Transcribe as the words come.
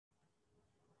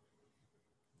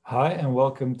Hi, and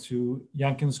welcome to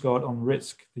Jankensgaard on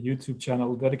Risk, the YouTube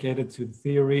channel dedicated to the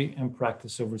theory and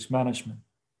practice of risk management.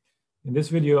 In this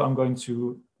video, I'm going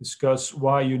to discuss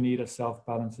why you need a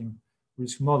self-balancing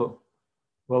risk model.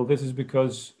 Well, this is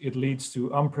because it leads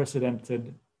to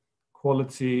unprecedented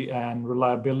quality and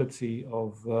reliability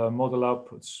of model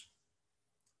outputs.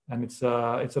 And it's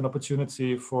an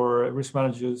opportunity for risk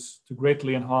managers to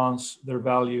greatly enhance their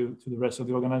value to the rest of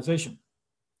the organization.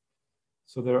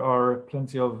 So there are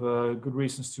plenty of good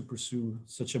reasons to pursue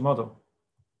such a model.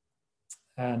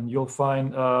 And you'll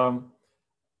find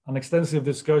an extensive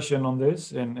discussion on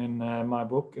this in my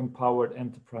book, Empowered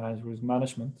Enterprise Risk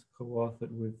Management,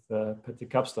 co-authored with Petty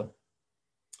Kapstad.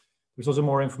 There's also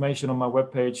more information on my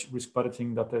webpage,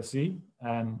 riskbudgeting.se.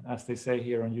 And as they say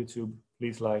here on YouTube,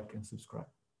 please like and subscribe.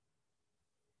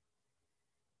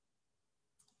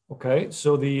 Okay,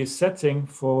 so the setting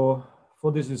for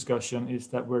this discussion is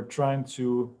that we're trying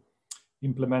to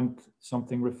implement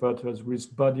something referred to as risk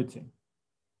budgeting,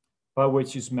 by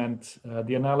which is meant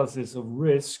the analysis of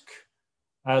risk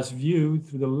as viewed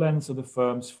through the lens of the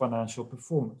firm's financial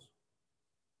performance.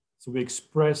 So we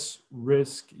express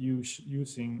risk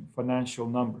using financial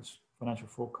numbers, financial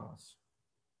forecasts.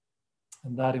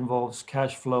 And that involves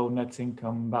cash flow, net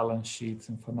income, balance sheets,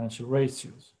 and financial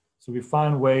ratios. So we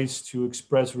find ways to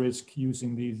express risk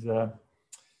using these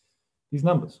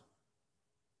numbers,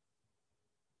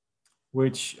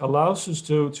 which allows us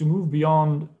to move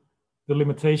beyond the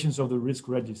limitations of the risk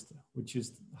register, which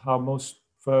is how most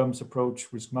firms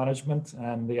approach risk management,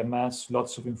 and they amass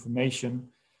lots of information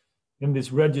in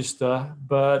this register,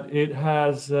 but it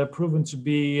has proven to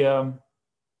be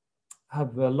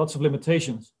have lots of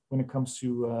limitations when it comes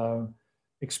to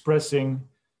expressing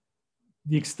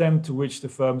the extent to which the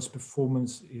firm's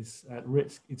performance is at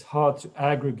risk. It's hard to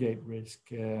aggregate risk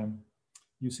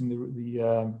using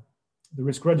the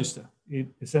risk register. It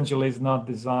essentially is not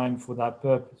designed for that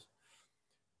purpose.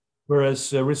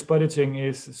 Whereas risk budgeting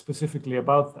is specifically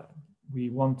about that. We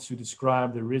want to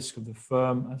describe the risk of the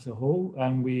firm as a whole,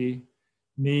 and we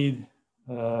need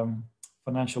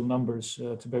financial numbers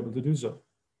to be able to do so.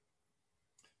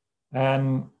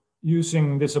 And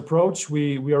using this approach,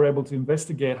 we are able to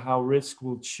investigate how risk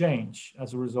will change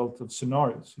as a result of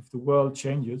scenarios. If the world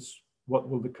changes, what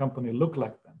will the company look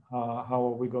like then? How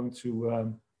are we going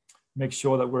to make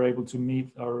sure that we're able to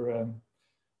meet our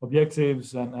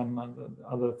objectives and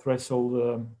other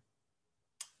threshold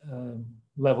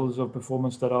levels of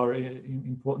performance that are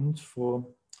important for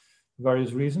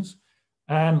various reasons,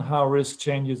 and how risk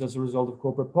changes as a result of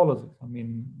corporate policies. I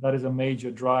mean, that is a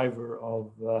major driver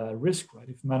of risk, right?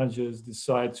 If managers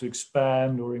decide to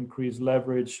expand or increase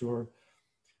leverage or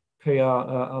pay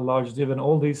a large dividend,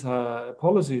 all these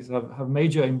policies have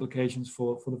major implications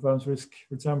for the firm's risk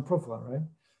return profile, right?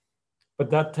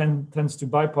 But that tends to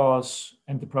bypass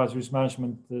enterprise risk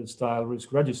management style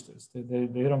risk registers. They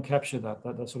don't capture that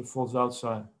sort of falls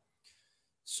outside.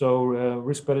 So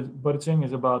risk budgeting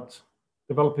is about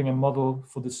developing a model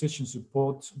for decision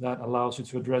support that allows you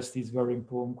to address these very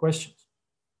important questions.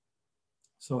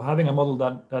 So having a model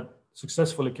that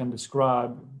successfully can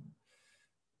describe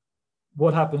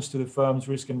what happens to the firm's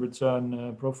risk and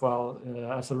return profile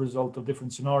as a result of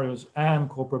different scenarios and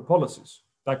corporate policies.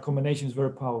 That combination is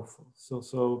very powerful.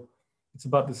 So it's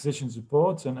about decision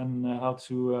support and how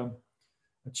to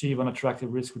achieve an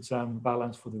attractive risk return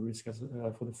balance for the risk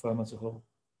for the firm as a whole.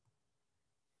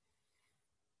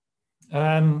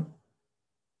 And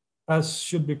as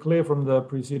should be clear from the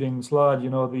preceding slide, you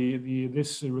know,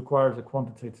 this requires a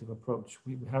quantitative approach.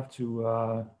 We have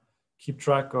to keep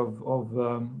track of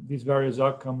these various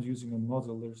outcomes using a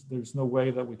model. There's no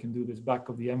way that we can do this back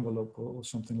of the envelope or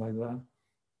something like that.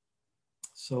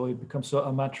 So it becomes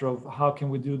a matter of how can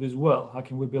we do this well? How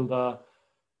can we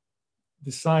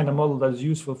design a model that is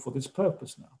useful for this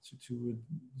purpose now, to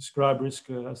describe risk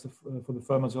for the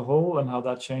firm as a whole and how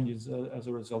that changes as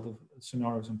a result of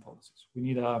scenarios and policies. We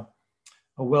need a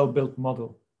well-built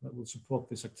model that will support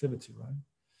this activity, right?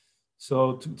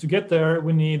 So to get there,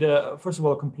 we need, first of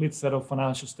all, a complete set of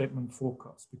financial statement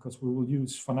forecasts, because we will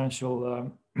use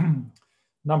financial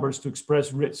numbers to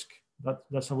express risk.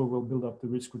 That's how we will build up the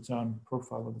risk return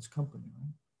profile of this company,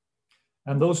 right?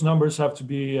 And those numbers have to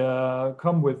be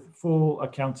come with full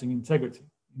accounting integrity,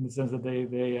 in the sense that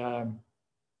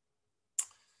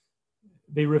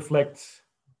they reflect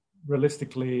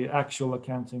realistically actual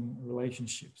accounting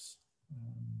relationships.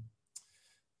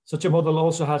 Such a model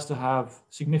also has to have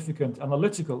significant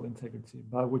analytical integrity,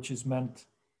 by which is meant,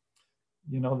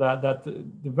 you know, that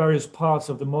the various parts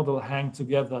of the model hang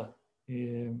together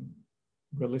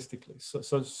realistically. So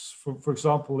for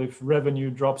example, if revenue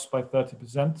drops by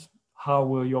 30%, how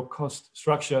will your cost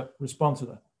structure respond to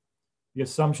that? The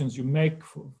assumptions you make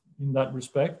in that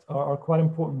respect are quite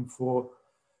important for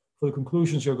the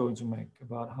conclusions you're going to make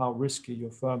about how risky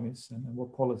your firm is and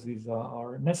what policies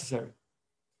are necessary.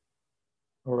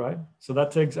 All right, so that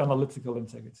takes analytical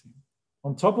integrity.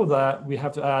 On top of that, we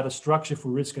have to add a structure for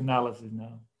risk analysis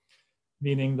now,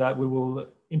 meaning that we will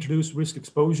introduce risk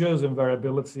exposures and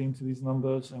variability into these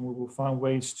numbers, and we will find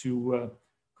ways to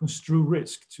construe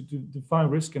risk, to define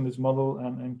risk in this model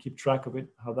and keep track of it,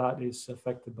 how that is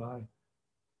affected by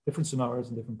different scenarios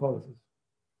and different policies.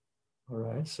 All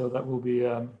right, so that will be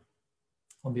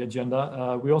on the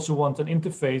agenda. We also want an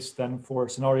interface then for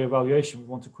scenario evaluation. We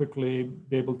want to quickly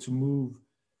be able to move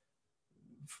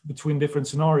between different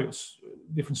scenarios,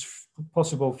 different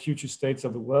possible future states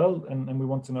of the world, and we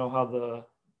want to know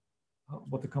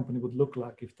what the company would look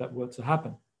like if that were to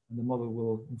happen, and the model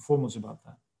will inform us about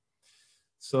that.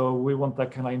 So we want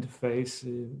that kind of interface,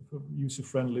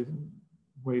 user-friendly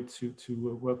way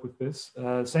to work with this.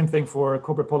 Same thing for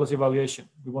corporate policy evaluation.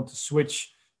 We want to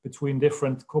switch between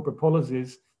different corporate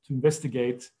policies to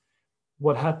investigate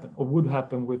what happened or would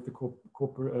happen with the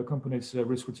corporate company's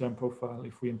risk return profile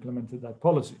if we implemented that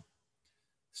policy.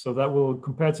 So that will,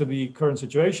 compared to the current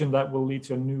situation, that will lead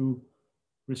to a new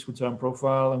risk return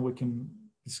profile, and we can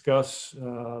discuss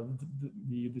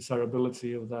the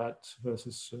desirability of that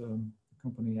versus the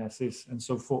company as is, and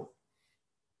so forth.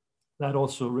 That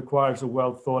also requires a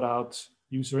well thought out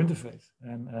user interface,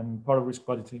 and part of risk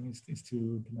budgeting is to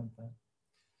implement that.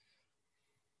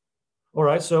 All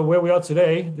right, so where we are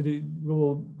today, we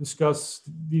will discuss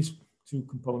these two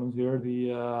components here,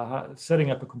 the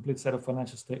setting up a complete set of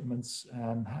financial statements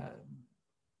and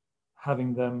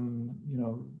having them,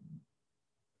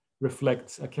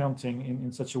 reflect accounting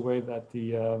in such a way that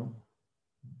the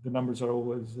numbers are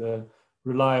always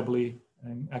reliably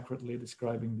and accurately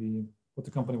describing what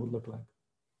the company would look like.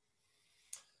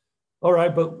 All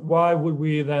right, but why would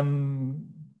we then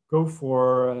go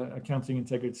for accounting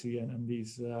integrity and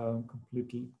these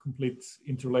complete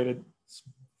interrelated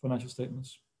financial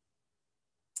statements?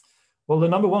 Well, the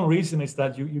number one reason is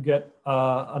that you get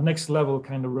a next level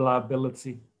kind of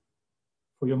reliability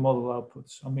for your model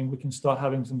outputs. I mean, we can start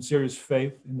having some serious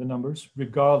faith in the numbers,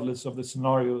 regardless of the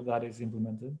scenario that is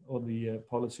implemented or the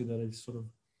policy that is sort of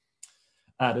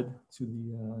added to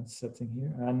the setting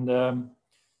here. And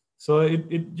so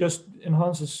it just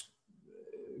enhances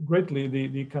greatly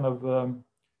the kind of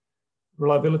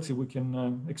reliability we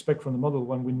can expect from the model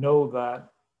when we know that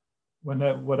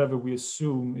whatever we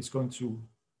assume is going to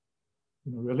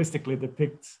realistically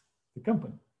depict the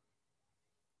company.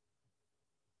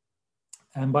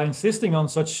 And by insisting on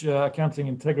such accounting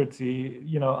integrity,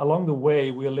 along the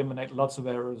way, we eliminate lots of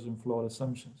errors and flawed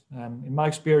assumptions. And in my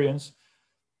experience,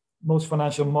 most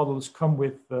financial models come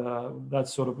with that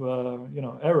sort of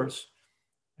errors.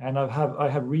 And I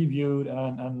have reviewed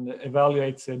and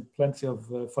evaluated plenty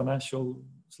of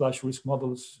financial/risk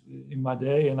models in my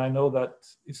day, and I know that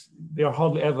they are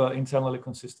hardly ever internally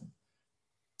consistent.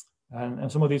 And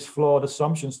some of these flawed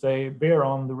assumptions, they bear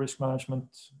on the risk management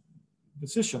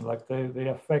decision, like they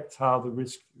affect how the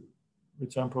risk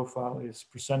return profile is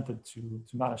presented to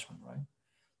management, right?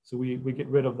 So we get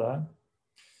rid of that.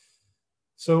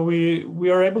 So we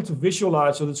are able to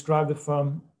visualize or describe the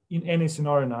firm in any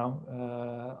scenario now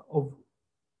of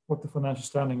what the financial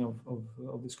standing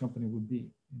of this company would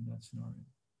be in that scenario,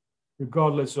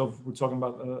 regardless of we're talking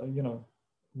about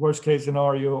worst case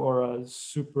scenario or a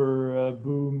super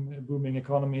booming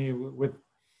economy with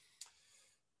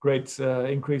great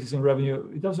increases in revenue.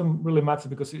 It doesn't really matter,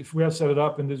 because if we have set it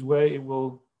up in this way, it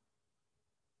will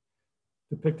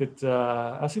depict it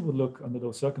as it would look under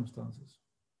those circumstances.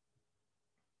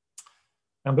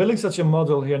 And building such a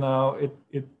model here now,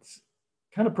 it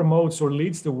kind of promotes or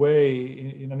leads the way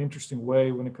in an interesting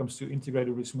way when it comes to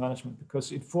integrated risk management,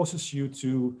 because it forces you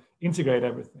to integrate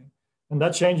everything. And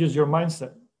that changes your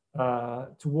mindset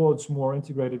towards more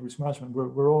integrated risk management.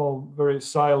 We're all very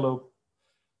siloed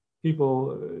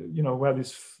people, who have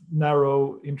this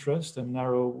narrow interest and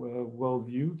narrow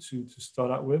worldview to start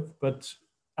out with. But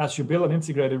as you build an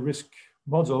integrated risk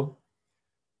model,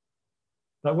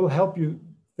 that will help you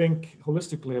think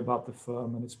holistically about the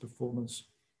firm and its performance.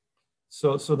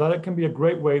 So that it can be a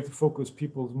great way to focus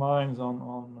people's minds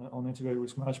on integrated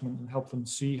risk management and help them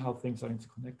see how things are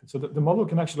interconnected. So the model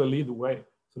can actually lead the way.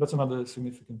 So that's another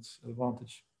significant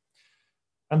advantage.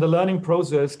 And the learning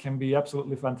process can be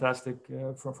absolutely fantastic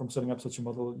from setting up such a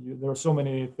model. There are so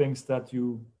many things that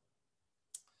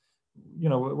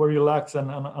where you lack an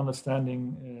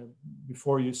understanding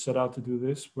before you set out to do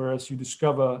this, whereas you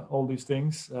discover all these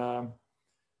things.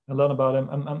 and learn about them.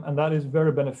 And that is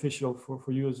very beneficial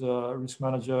for you as a risk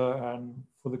manager and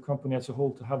for the company as a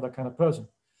whole to have that kind of person.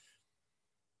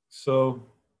 So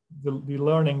the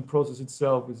learning process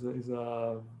itself is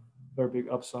a very big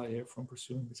upside here from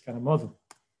pursuing this kind of model.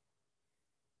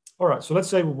 All right, so let's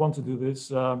say we want to do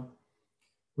this.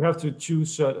 We have to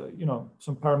choose,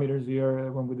 some parameters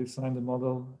here when we design the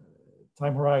model.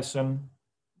 Time horizon,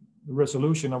 the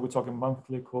resolution. Are we talking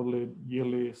monthly, quarterly,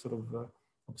 yearly sort of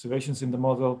observations in the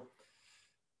model?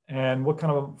 And what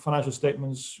kind of financial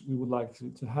statements we would like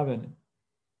to have in it.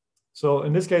 So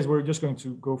in this case, we're just going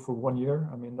to go for 1 year.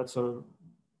 I mean, that's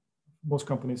most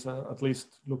companies at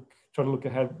least try to look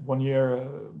ahead 1 year,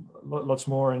 lots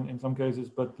more in some cases,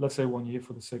 but let's say 1 year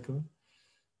for the sake of it.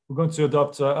 We're going to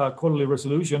adopt a quarterly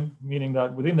resolution, meaning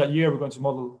that within that year, we're going to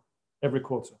model every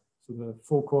quarter. So the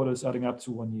 4 quarters adding up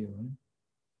to 1 year. Right?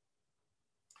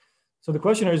 So the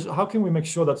question is, how can we make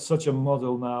sure that such a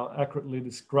model now accurately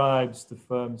describes the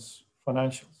firm's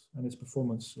financials and its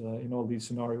performance in all these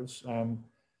scenarios, and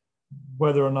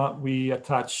whether or not we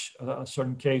attach a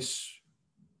certain case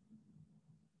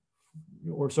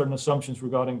or certain assumptions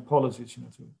regarding policies, to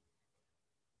it.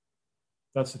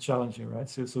 That's the challenge here, right?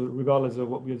 So regardless of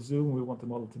what we assume, we want the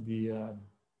model to be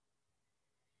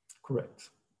correct.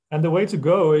 And the way to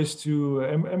go is to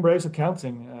embrace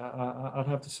accounting. I'd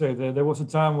have to say there was a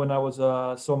time when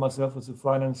I saw myself as a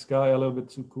finance guy, a little bit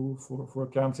too cool for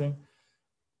accounting,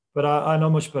 but I know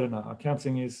much better now.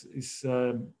 Accounting is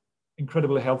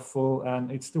incredibly helpful, and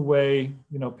it's the way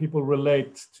people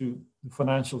relate to the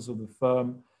financials of the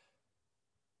firm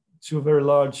to a very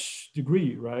large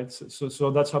degree, right? So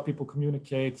that's how people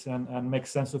communicate and make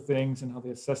sense of things and how they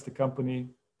assess the company.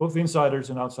 Both insiders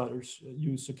and outsiders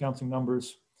use accounting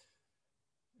numbers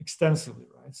extensively,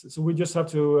 right? So we just have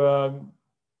to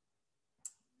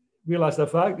realize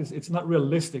that fact. It's not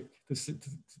realistic to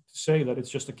say that it's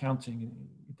just accounting.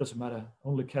 It doesn't matter.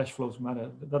 Only cash flows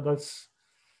matter. That's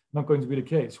not going to be the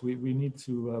case. We need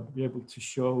to be able to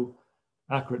show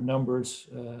accurate numbers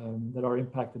that are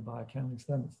impacted by accounting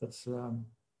standards.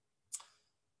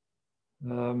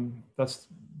 That's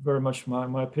very much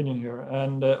my opinion here.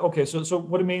 And okay, so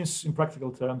what it means in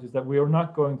practical terms is that we are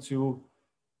not going to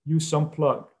use some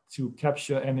plug to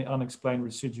capture any unexplained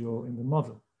residual in the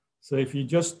model. So if you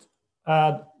just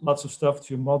add lots of stuff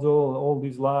to your model, all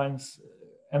these lines,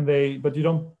 but you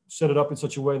don't set it up in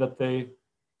such a way that they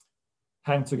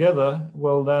hang together,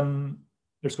 well, then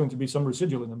there's going to be some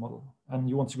residual in the model, and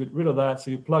you want to get rid of that, so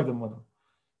you plug the model,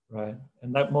 right?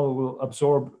 And that model will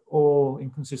absorb all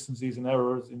inconsistencies and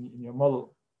errors in your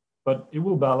model, but it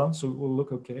will balance, so it will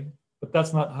look okay. But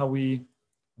that's not how we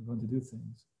are going to do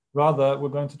things. Rather, we're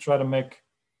going to try to make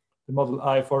the model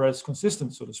IFRS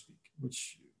consistent, so to speak,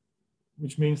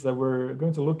 which means that we're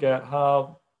going to look at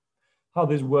how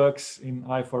this works in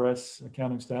IFRS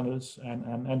accounting standards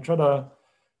and try to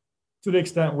the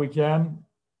extent we can,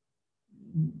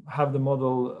 have the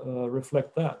model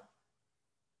reflect that.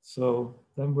 So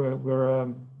then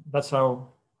that's how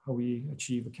we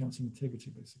achieve accounting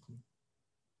integrity, basically.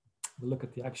 We look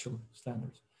at the actual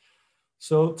standards.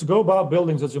 So to go about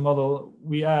building such a model,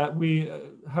 we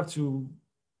have to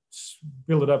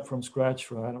build it up from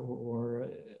scratch, right?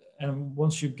 And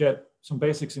once you get some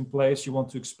basics in place, you want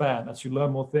to expand. As you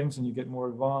learn more things and you get more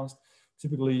advanced,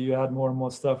 typically you add more and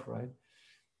more stuff, right?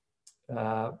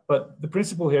 But the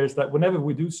principle here is that whenever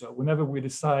we do so, whenever we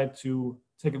decide to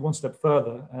take it one step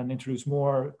further and introduce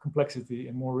more complexity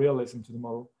and more realism to the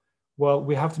model, well,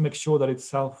 we have to make sure that it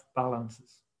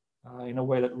self-balances in a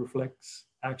way that reflects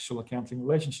actual accounting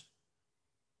relationship.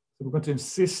 So we're going to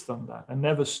insist on that and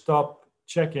never stop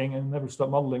checking and never stop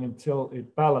modeling until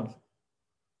it balances.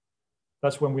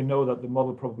 That's when we know that the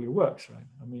model probably works, right?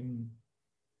 I mean,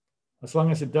 as long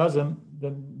as it doesn't,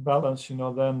 then balance,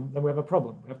 then we have a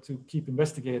problem. We have to keep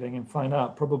investigating and find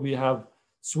out. Probably you have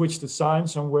switched the sign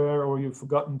somewhere, or you've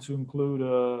forgotten to include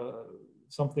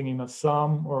something in a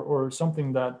sum, or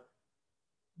something that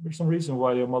there's some reason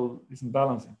why your model isn't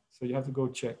balancing. So you have to go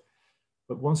check.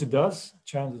 But once it does,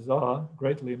 chances are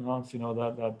greatly enhanced,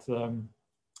 that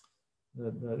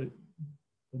the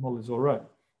model is all right.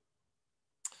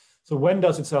 So when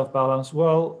does it self-balance?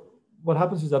 Well, what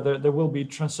happens is that there will be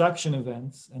transaction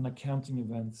events and accounting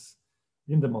events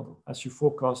in the model as you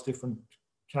forecast different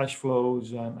cash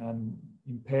flows and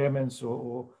impairments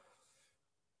or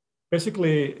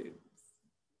basically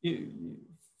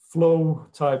flow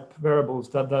type variables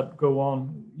that go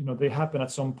on, they happen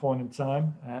at some point in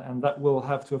time, and that will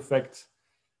have to affect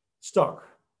stock,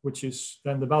 which is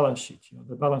then the balance sheet.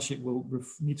 The balance sheet will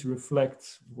need to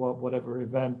reflect whatever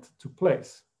event took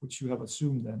place, which you have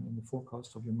assumed then in the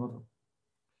forecast of your model.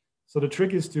 So the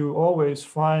trick is to always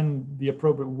find the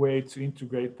appropriate way to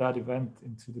integrate that event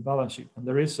into the balance sheet. And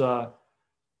there is going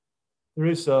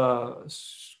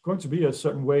to be a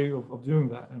certain way of doing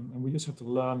that, and we just have to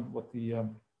learn what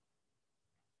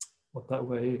that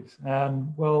way is.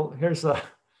 And well, here's a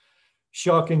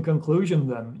shocking conclusion.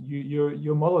 Then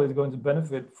your model is going to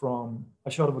benefit from a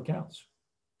chart of accounts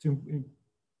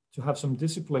to have some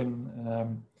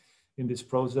discipline in this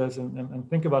process and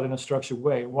think about it in a structured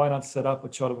way. Why not set up a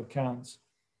chart of accounts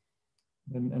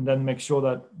and then make sure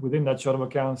that within that chart of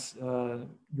accounts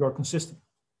you are consistent?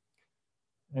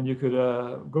 And you could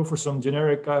go for some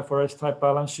generic IFRS type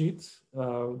balance sheets.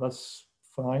 That's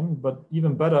fine, but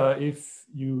even better if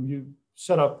you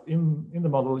set up in the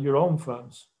model your own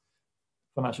firm's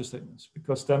financial statements,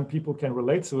 because then people can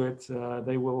relate to it.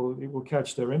 It will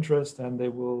catch their interest, and they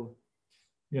will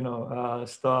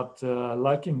start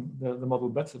liking the model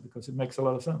better, because it makes a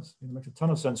lot of sense. It makes a ton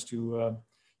of sense to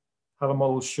have a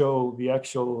model show the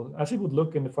actual, as it would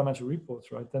look in the financial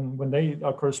reports, right? Then when they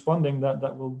are corresponding,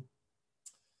 that will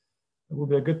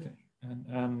be a good thing.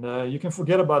 And you can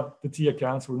forget about the T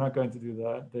accounts. We're not going to do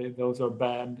that. Those are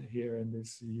banned here in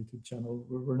this YouTube channel.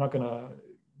 We're not going to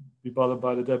be bothered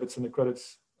by the debits and the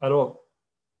credits at all.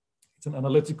 It's an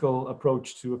analytical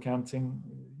approach to accounting,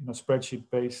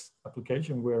 spreadsheet-based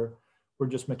application where we're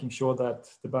just making sure that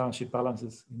the balance sheet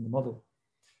balances in the model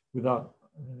without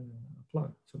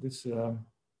applying. So this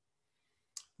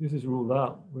is ruled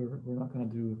out. We're not going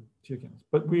to do T accounts,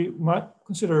 but we might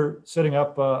consider setting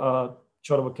up a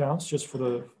chart of accounts just for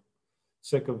the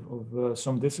sake of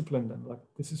some discipline. Then, like,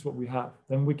 this is what we have.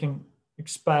 Then we can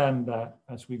expand that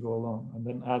as we go along and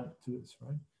then add to this,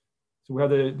 right? So we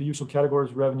have the usual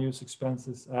categories: revenues,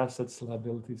 expenses, assets,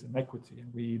 liabilities, and equity.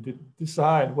 And we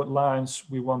decide what lines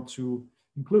we want to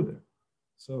include there.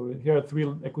 So here are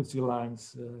 3 equity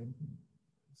lines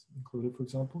included, for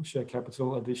example: share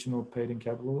capital, additional paid-in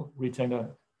capital, retained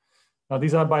earnings. Now,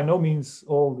 these are by no means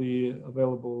all the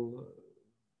available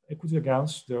equity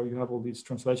accounts. There you have all these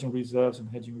translation reserves and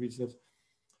hedging reserves.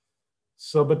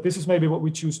 So, but this is maybe what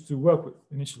we choose to work with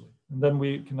initially, and then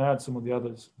we can add some of the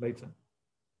others later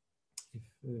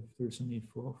if there's a need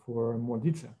for more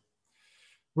detail.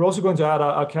 We're also going to add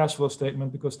our cash flow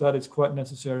statement, because that is quite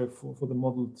necessary for the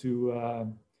model to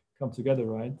come together,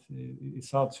 right?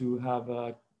 It's hard to have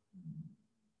a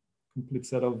complete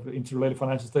set of interrelated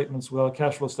financial statements without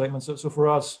cash flow statements. So for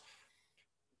us,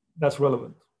 that's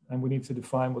relevant, and we need to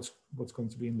define what's going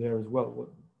to be in there as well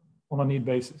on a need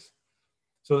basis.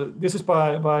 So this is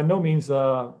by no means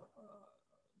a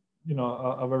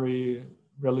very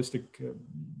realistic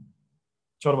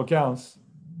chart of accounts.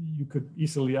 You could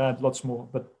easily add lots more,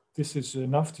 but this is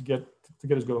enough to get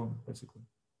us going, basically.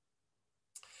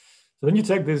 So then you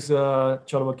take this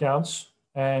chart of accounts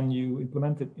and you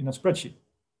implement it in a spreadsheet.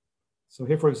 So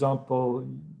here, for example,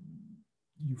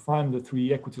 you find the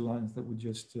 3 equity lines that we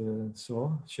just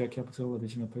saw: share capital,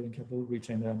 additional paid-in capital,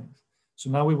 retained earnings. So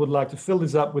now we would like to fill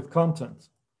this up with content,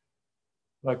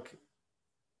 like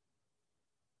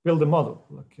build a model,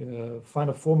 like find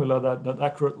a formula that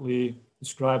accurately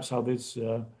describes how this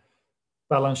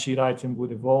balance sheet item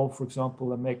would evolve, for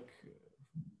example, and make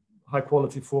high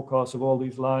quality forecasts of all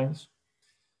these lines.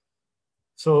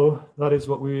 So that is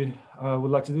what we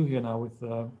would like to do here now with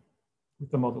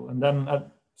the model. And then at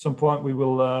some point we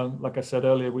will, like I said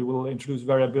earlier, we will introduce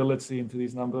variability into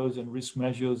these numbers and risk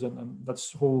measures, and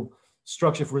that's the whole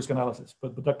structure for risk analysis.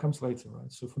 But that comes later,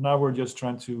 right? So for now, we're just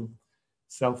trying to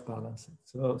self-balance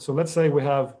it. So let's say we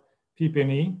have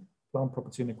PP&E, plant,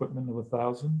 property, and equipment of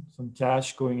 1,000, some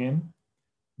cash going in.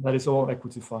 That is all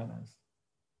equity finance.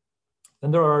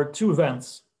 Then there are 2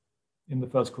 events in the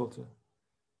first quarter.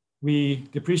 We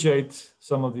depreciate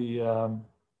some of the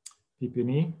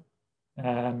PP&E,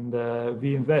 and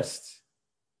we invest,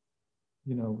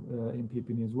 in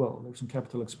PP&E as well. There's some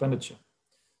capital expenditure.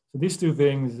 So these 2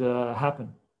 things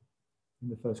happen in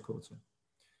the first quarter.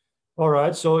 All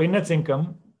right. So in net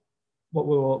income, what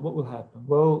will happen?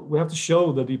 Well, we have to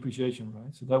show the depreciation,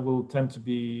 right? So that will tend to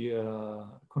be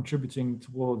contributing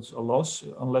towards a loss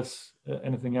unless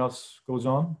anything else goes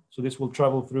on. So this will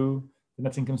travel through the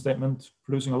net income statement,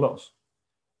 producing a loss.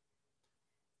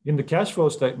 In the cash flow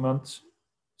statement,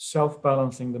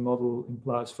 self-balancing the model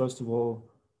implies, first of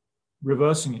all,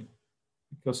 reversing it,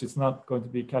 because it's not going to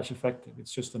be cash effective.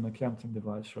 It's just an accounting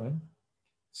device, right?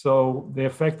 So the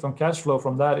effect on cash flow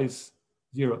from that is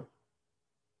 0.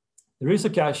 There is a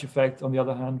cash effect, on the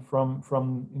other hand,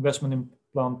 from investment in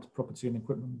plant, property, and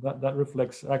equipment. That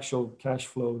reflects actual cash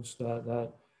flows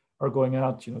that are going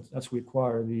out, as we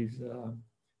acquire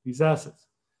these assets.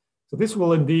 So this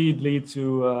will indeed lead to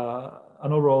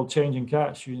an overall change in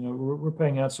cash. You know, we're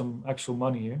paying out some actual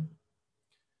money here.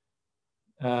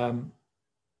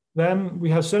 Then we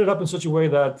have set it up in such a way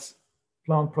that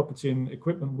plant, property, and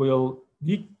equipment will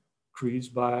decrease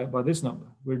by this number.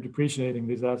 We're depreciating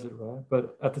this asset, right?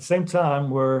 But at the same time,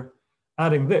 we're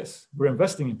adding this. We're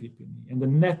investing in PP&E, and the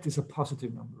net is a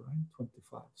positive number, right?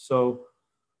 25. So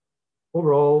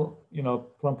overall, you know,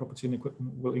 plant, property, and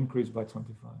equipment will increase by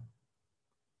 25.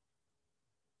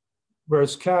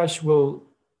 Whereas cash will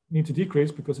need to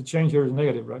decrease because the change here is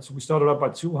negative, right? So we started up by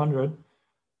 200,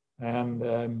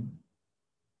 and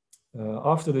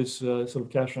after this sort of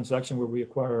cash transaction where we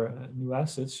acquire new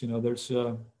assets, you know, there's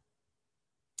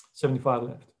 75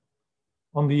 left.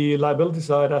 On the liability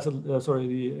side,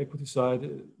 the equity side,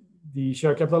 the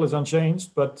share capital is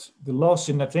unchanged, but the loss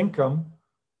in net income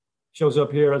shows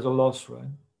up here as a loss, right?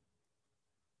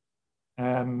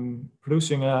 And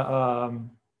producing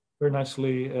very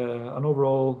nicely an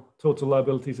overall total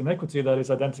liabilities and equity that is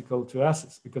identical to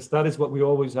assets, because that is what we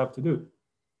always have to do.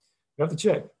 We have to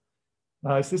check.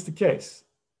 Now, is this the case?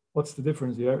 What's the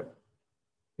difference here?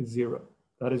 It's zero.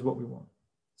 That is what we want.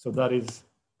 So that is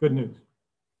good news.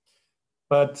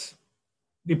 But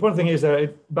the important thing is that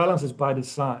it balances by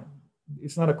design.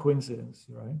 It's not a coincidence,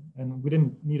 right? And we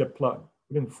didn't need a plug.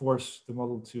 We didn't force the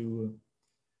model to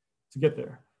get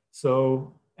there.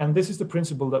 So, and this is the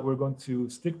principle that we're going to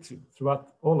stick to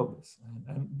throughout all of this.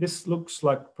 And this looks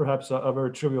like perhaps a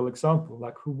very trivial example,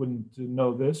 like who wouldn't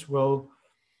know this? Well,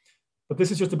 but this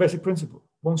is just a basic principle.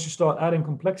 Once you start adding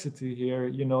complexity here,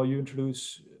 you know, you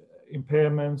introduce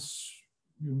impairments,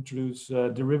 you introduce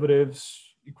derivatives,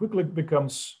 it quickly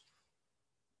becomes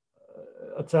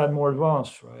a tad more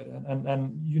advanced, right?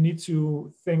 And you need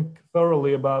to think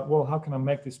thoroughly about, well, how can I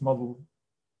make this model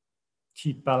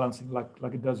keep balancing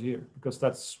like it does here? Because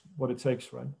that's what it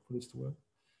takes, right, for this to work.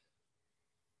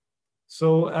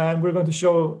 So, and we're going to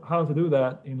show how to do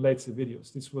that in later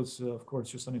videos. This was, of course,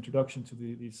 just an introduction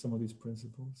to some of these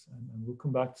principles, and we'll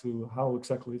come back to how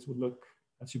exactly this would look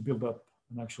as you build up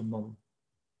an actual model.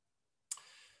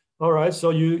 All right, so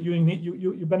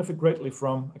you benefit greatly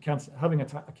from having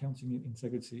accounting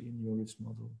integrity in your risk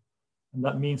model, and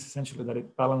that means essentially that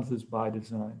it balances by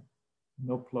design,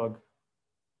 no plug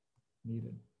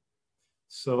needed.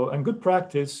 So, and good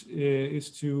practice is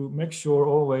to make sure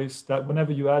always that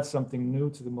whenever you add something new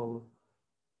to the model,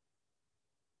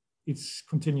 it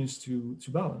continues to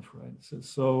balance, right?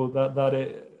 So that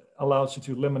it allows you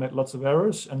to eliminate lots of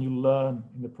errors, and you learn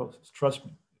in the process. Trust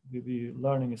me, the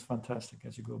learning is fantastic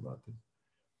as you go about this.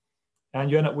 And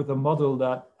you end up with a model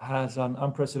that has an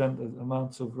unprecedented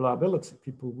amount of reliability.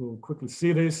 People will quickly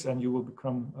see this, and you will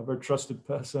become a very trusted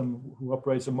person who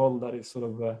operates a model that is sort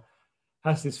of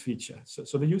has this feature.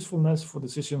 So the usefulness for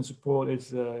decision support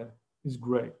is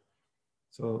great.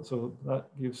 So that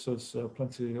gives us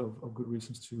plenty of good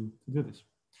reasons to do this.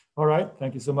 All right,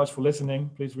 thank you so much for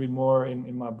listening. Please read more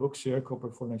in my books here,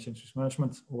 Corporate Foreign Exchange Risk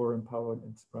Management or Empowered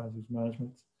Enterprise Risk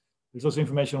Management. There's also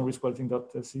information on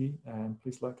riskquality.se, and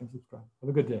please like and subscribe. Have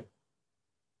a good day.